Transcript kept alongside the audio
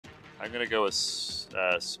I'm gonna go with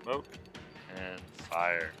smoke and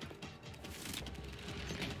fire.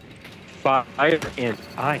 Fire and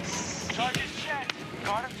ice. Target set.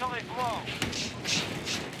 Guard until they blow.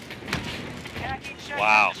 Attacking set.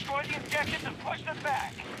 Wow. Destroy the objectives and push them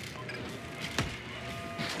back.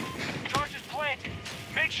 Charges planted.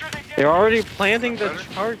 Make sure they. They're already planting the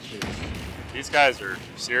charges. These guys are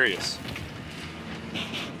serious.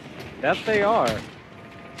 That they are.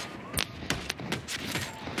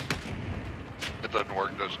 It doesn't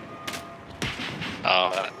work, does it?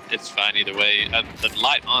 Oh, it's fine either way. The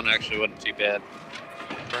light on actually wasn't too bad.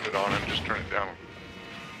 Turn it on and just turn it down.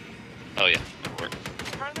 Oh yeah, it'll work.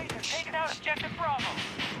 Friendlies are taking out objective Bravo.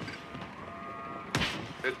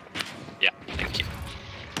 It, Yeah, thank you.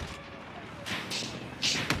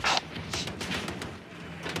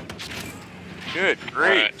 Good All grief.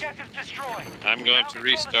 right. Objectives destroyed. I'm going to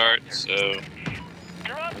restart, so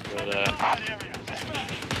You're up. But,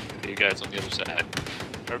 see you guys on the other side.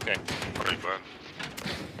 Okay. pretty fun.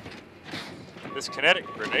 This kinetic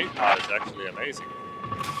grenade pod is actually amazing.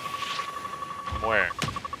 From where?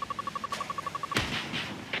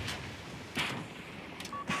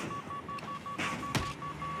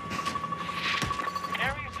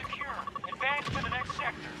 Area secure. Advance to the next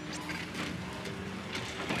sector.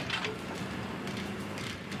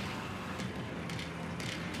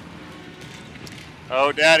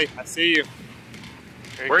 Oh, Daddy, I see you.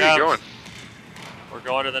 Here he Where are you comes. going? We're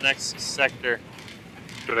going to the next sector.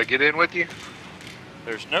 Did I get in with you?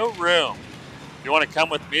 There's no room. If you want to come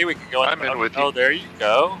with me, we can go. I'm in with you. Oh, there you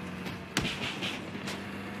go.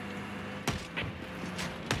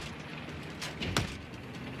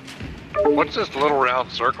 What's this little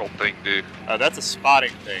round circle thing do? That's a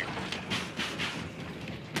spotting thing.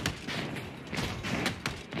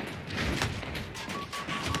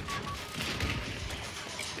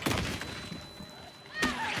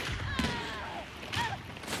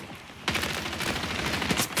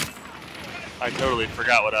 I totally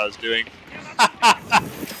forgot what I was doing.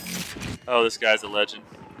 Oh, this guy's a legend.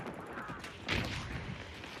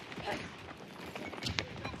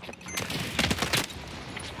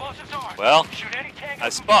 Explosives armed. Well, Shoot any tank I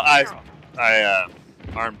up spot. to zero. I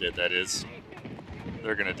armed it. That is.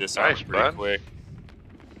 They're gonna disarm Nice, pretty bud. quick.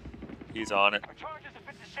 He's on it. Our charges have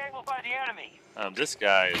been disabled by the enemy. This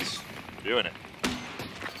guy is doing it.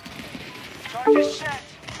 Charges set.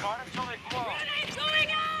 Guard until they blow.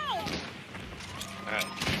 Alright,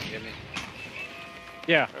 you hear me?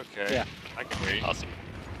 Yeah. Okay. Yeah. I can hear you. Awesome.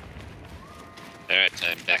 Alright,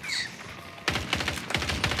 I'm back.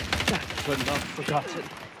 But not forgotten.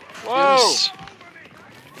 Whoa! Yes.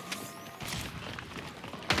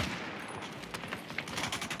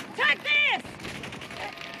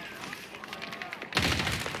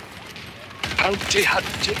 Bounty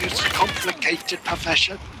hunting is a complicated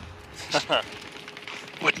profession.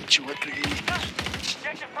 Wouldn't you agree?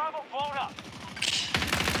 Objective Bravo blown up.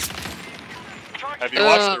 Charges Have you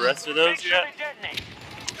watched the rest of Make those sure yet? they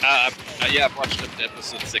detonate. Yeah, I've watched up to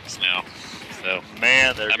episode 6 now. So,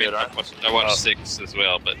 Man, they're I mean, good. I watched Oh. 6 as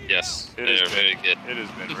well, but yes, It they're has very been, good. It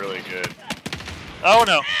has been really good. Oh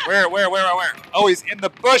no! Where? Oh, he's in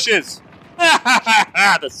the bushes.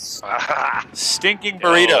 The stinking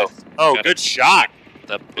burrito. Oh, got good shot.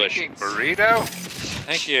 The bush. King burrito?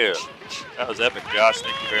 Thank you. That was epic, Josh.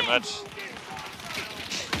 Thank you very much.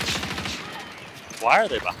 Why are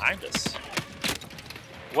they behind us?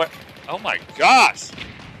 What? Oh my gosh!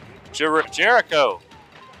 Jericho.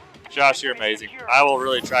 Josh, you're amazing. I will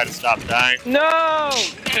really try to stop dying. No!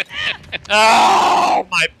 Oh,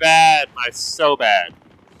 my bad. My so bad.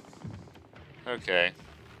 Okay.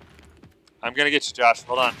 I'm gonna get you, Josh.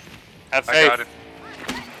 Hold on. Have faith. I got it.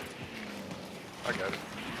 I got it.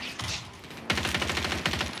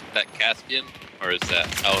 That Caspian? Or is that...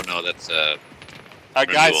 Oh no, that's A guy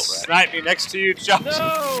Renewal, right? sniped me next to you, Josh.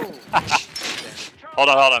 No! Hold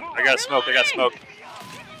on. I got smoke.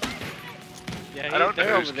 Yeah, I don't know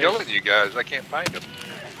they're who's over there. killing you guys. I can't find them.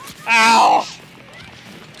 Ow!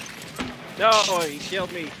 No, he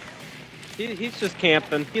killed me. He's just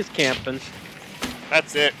camping. He's camping.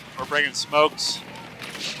 That's it. We're bringing smokes.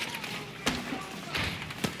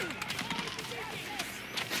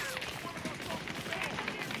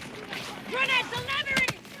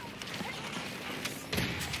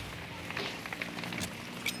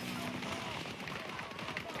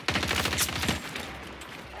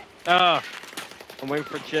 I'm waiting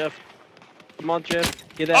for Jeff. Come on, Jeff.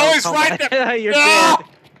 Get out. Oh, he's right there. You're No! dead.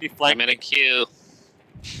 He I'm flanked in me. a queue.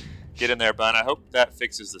 Get in there, bud. I hope that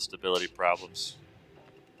fixes the stability problems.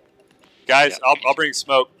 Guys, I'll bring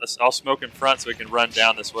smoke. I'll smoke in front so we can run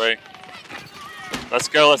down this way. Let's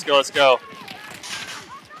go.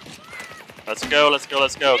 Let's go, let's go,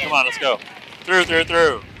 let's go. Come on, let's go. Through, through,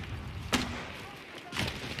 through.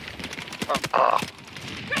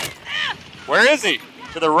 Where is he?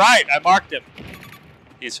 To the right. I marked him.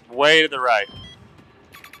 He's way to the right.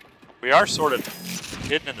 We are sort of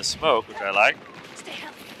hidden in the smoke, which I like.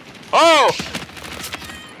 Oh!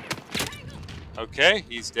 Okay,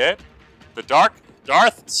 he's dead. The Darth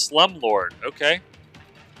Slumlord. Okay.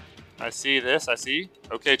 I see this. I see.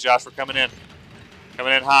 Okay, Josh, we're coming in.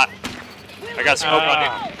 Coming in hot. I got smoke on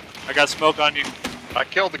you. I got smoke on you. I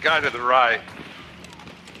killed the guy to the right.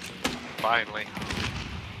 Finally.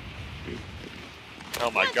 Oh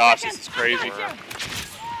my gosh, this is crazy.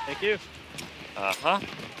 Thank you. Uh-huh.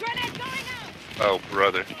 Oh,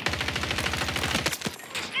 brother.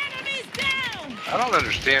 I don't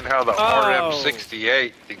understand how the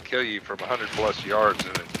RM68 can kill you from 100 plus yards in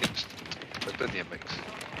an instant. That doesn't even make sense.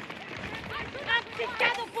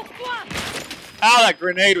 Ow, that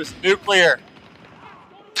grenade was nuclear.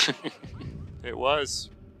 It was.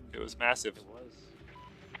 It was massive.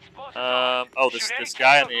 Oh, this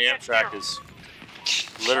guy on the Amtrak is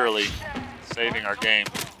literally saving our game.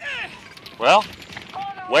 Well,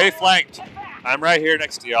 way flanked. I'm right here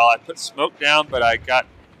next to y'all. I put smoke down, but I got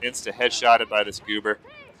insta-headshotted by this goober.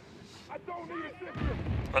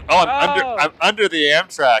 Oh, I'm under the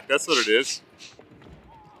Amtrak. That's what it is.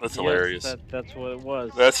 That's hilarious. Yes, that's what it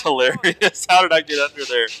was. That's hilarious. How did I get under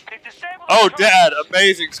there? Oh, Dad,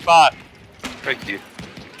 amazing spot. Thank you.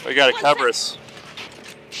 We gotta cover us.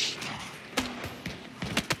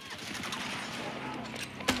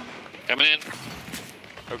 Coming in.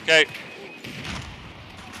 Okay.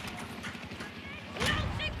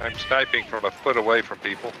 I'm sniping from a foot away from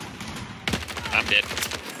people. I'm dead.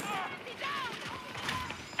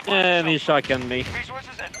 And he shotgunned me.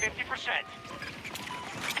 Resources at 50%.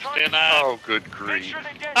 Stand up. Oh, good Make grief. sure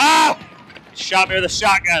they get Ah! Shot me with a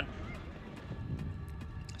shotgun.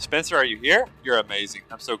 Spencer, are you here? You're amazing.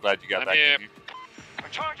 I'm so glad you got I'm back here. in. Our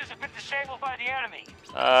charges have been disabled by the enemy.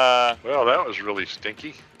 Well, that was really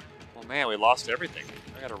stinky. Well, man, we lost everything.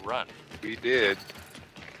 I gotta run. We did.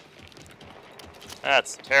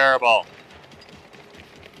 That's terrible.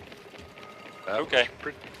 That Okay. was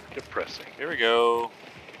pretty depressing. Here we go.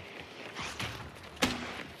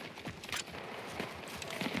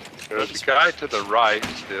 There's a guy to the right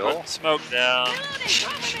still. Put smoke down.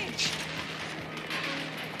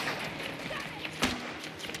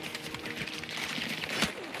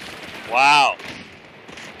 Wow.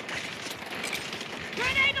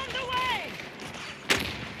 Grenade on the way!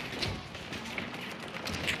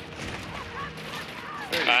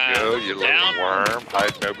 There you go, you little down. worm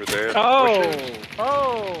hiding over there.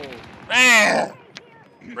 Oh! Man!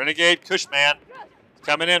 Renegade Cushman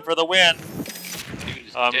coming in for the win.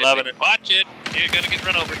 Dude's I'm dead. loving it. Watch it. You're gonna get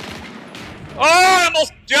run over. Oh, I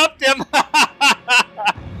almost jumped him.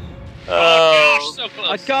 Oh gosh, so I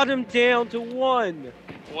close. got him down to one.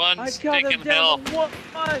 One I got him stinking down health. to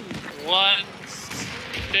one. One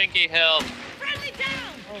stinky health. Friendly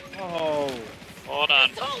down! Oh. Hold on.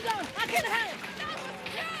 Hold on! I can help!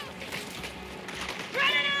 Run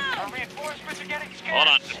it out! Our reinforcements are getting scared. Hold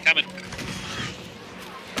on. I'm coming.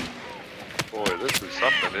 Boy, this is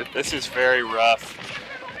something, isn't it? This is very rough.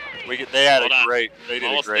 They had Hold a on. great, they did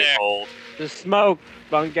Almost a great there. hold. The smoke,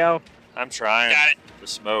 Bungo. I'm trying. Got it. The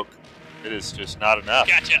smoke. It is just not enough.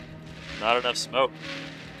 Gotcha. Not enough smoke.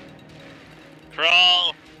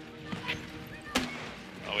 Crawl.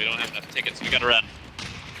 Oh, we don't have enough tickets. We gotta run.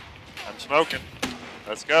 I'm smoking.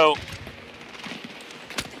 Let's go.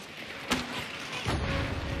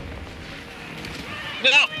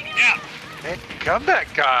 No. Yeah. Man, come that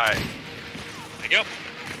guy. There you go.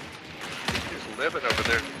 He's living over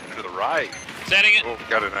there to the right. Setting it. Oh,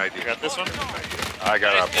 got an idea. You got this one? I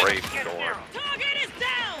got a brave Get storm. zero. Target is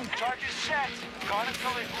down! Charges set. Guard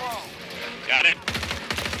until they blow. Got it.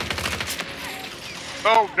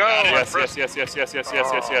 Oh no! Got it. I Yes, pressed- yes, yes, yes, yes, yes, yes,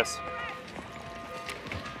 yes, yes.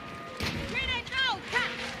 Grenade out!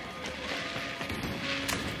 Catch!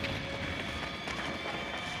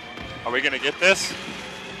 Are we gonna get this?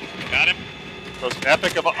 Got him. Those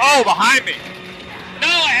epic of oh, behind me! No,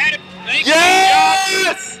 I had him. Thank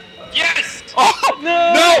Yes! you. Yes. Oh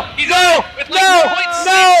No! no! He's No! on with like No! 0.6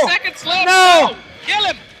 No! seconds left. No! Kill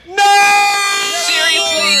him. No!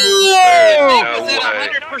 Seriously? No! It was way.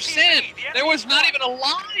 at 100%. There was not even a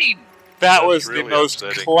line. That That's was the really most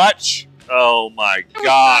upsetting. clutch. Oh my There was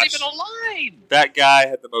gosh! not even a line. That guy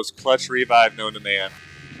had the most clutch revive known to man.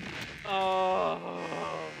 Oh.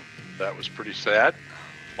 That was pretty sad.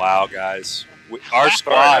 Wow, guys. Our I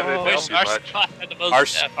squad, didn't help you Our much. squad had the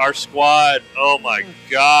most death. our squad. Oh my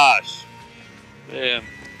gosh! Yeah.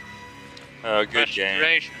 Oh, good game.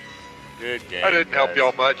 Frustration. Good game. I didn't help guys.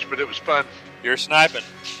 y'all much, but it was fun. You're sniping.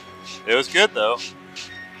 It was good though.